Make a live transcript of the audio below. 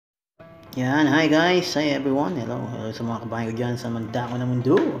Yan, hi guys, hi everyone, hello sa mga kabayan ko dyan sa mandako ng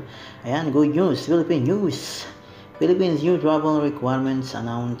mundo. Ayan, good news, Philippine news. Philippines new travel requirements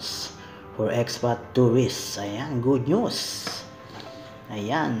announced for expat tourists. Ayan, good news.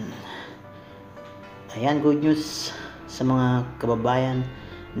 Ayan, good news sa mga kababayan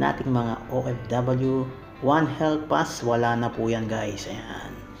nating mga OFW. One Health Pass, wala na po yan guys.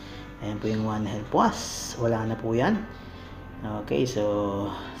 Ayan po yung One Health Pass, wala na po yan. Okay, so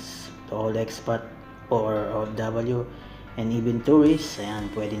to all expat or OFW and even tourists, ayan,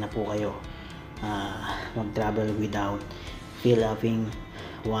 pwede na po kayo mag-travel without fill-upping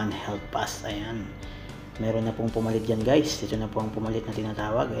One Health Pass. Ayan, meron na pong pumalit yan guys. Ito na po ang pumalit na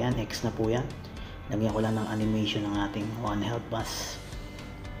tinatawag. Ayan, X na po yan. Lagyan ko lang ng animation ng ating One Health Pass.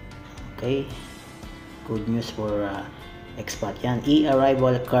 Okay, good news for expat. Yan,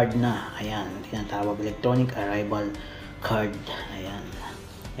 e-arrival card na. Ayan, tinatawag electronic arrival card. Ayan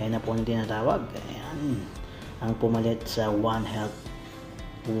na po ang tinatawag. Ayan, ang pumalit sa One Health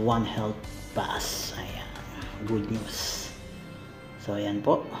Pass. Ayan, good news. So ayan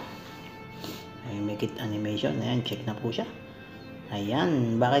po, I make it animation. Ayan, check na po siya.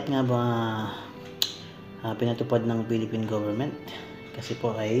 Ayan, bakit nga ba pinatupad ng Philippine government? Kasi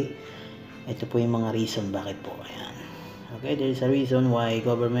po ito po yung mga reason bakit po. Ayan, okay, there is a reason why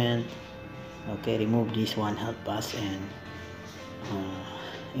government remove this One Health Pass and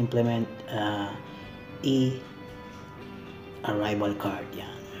implement e-arrival card.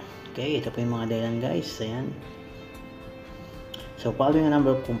 Yan. Okay, ito po yung mga dahilan guys. Ayan. So following a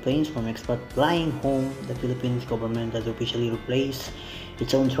number of complaints from expat flying home, the Philippines government has officially replaced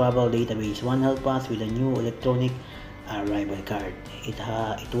its own travel database One Health Pass with a new electronic arrival card. It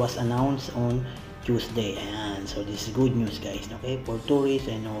was announced on Tuesday. Ayan. So this is good news guys. Okay, for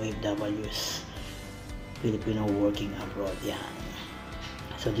tourists and OFWs, Filipino working abroad. Yan.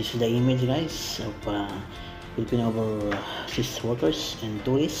 So this is the image guys of Filipino overseas workers and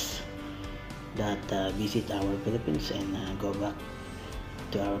tourists that visit our Philippines and go back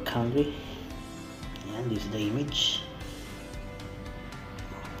to our country. Ayan, this is the image.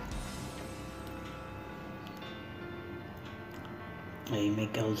 I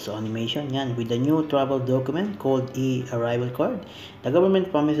make also animation. Yan, with the new travel document called e-arrival card, the government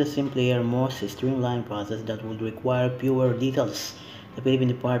promises simpler, more streamlined process that would require fewer details, the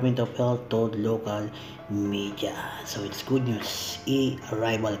Philippine Department of Health told local media. So it's good news,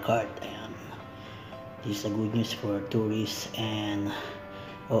 e-arrival card. Ayan, this is a good news for tourists and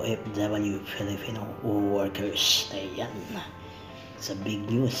OFW Filipino workers. Ayan, it's a big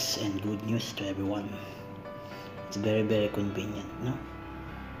news and good news to everyone. It's very convenient, no?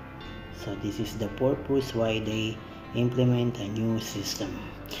 So this is the purpose why they implement a new system.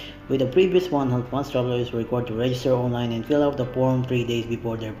 With the previous One Health Pass, travelers were required to register online and fill out the form 3 days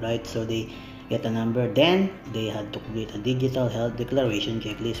before their flight, so they get a number. Then they had to complete a digital health declaration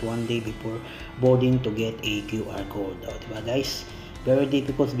checklist 1 day before boarding to get a QR code. Diba guys? Very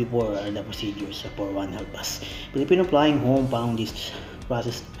difficult before the procedures for One Health Pass. Filipino flying home found this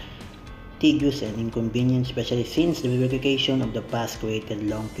process tedious and inconvenient, especially since the verification of the pass created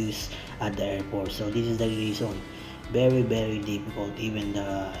long queues at the airport. So this is the reason. Very difficult. Even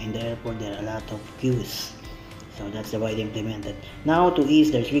in the airport there are a lot of queues. So that's why they implemented. Now to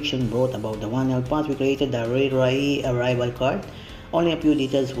ease the restriction brought about the One Health Pass, we created the arrival card. Only a few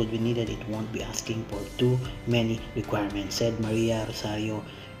details would be needed. It won't be asking for too many requirements, said Maria Rosario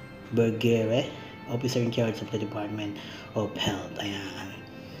Bergere, officer in charge of the Department of Health. Ayan.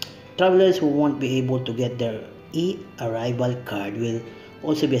 Travelers who won't be able to get their e-arrival card will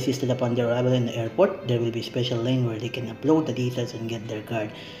also be assisted upon their arrival in the airport. There will be a special lane where they can upload the details and get their card,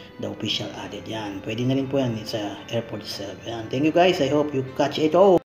 the official added. Yan, pwede na rin po yan sa airport itself. Yan. Thank you guys, I hope you catch it all.